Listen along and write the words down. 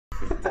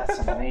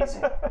That's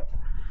amazing.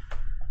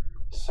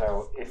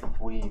 So if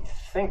we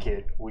think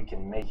it, we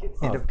can make it.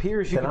 It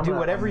appears you can do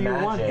whatever you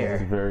want here.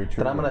 It's very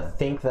true. Then I'm going to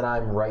think that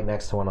I'm right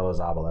next to one of those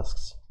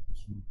obelisks.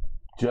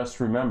 Just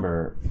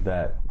remember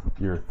that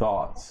your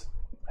thoughts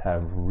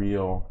have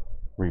real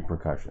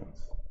repercussions.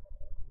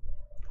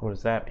 What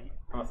does that mean?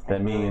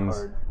 That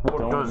means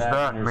don't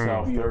imagine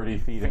yourself 30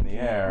 feet in the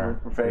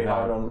air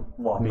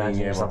without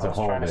being able to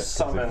hold it.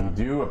 Because if you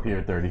do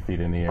appear 30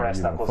 feet in the air,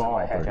 you will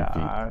fall 30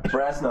 feet.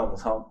 Brass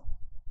knuckles, how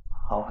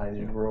high did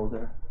you roll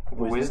there?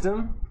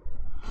 Wisdom?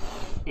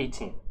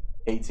 18.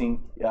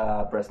 18,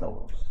 brass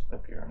knuckles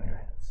appear on your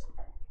hands.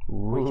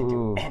 We can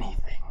do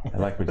anything. I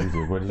like what you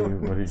did. What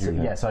did you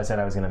do? Yeah, so I said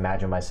I was going to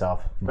imagine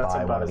myself That's by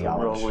one about of as the much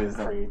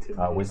obelisks.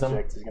 creativity Wisdom?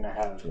 object is going to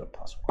have.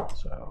 +1,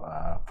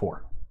 so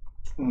 4.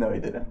 No,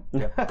 you didn't.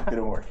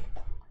 Didn't work.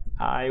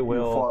 I You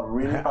will. fought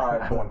really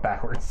hard. I went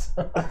backwards.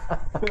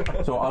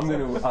 So I'm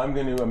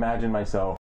going to imagine myself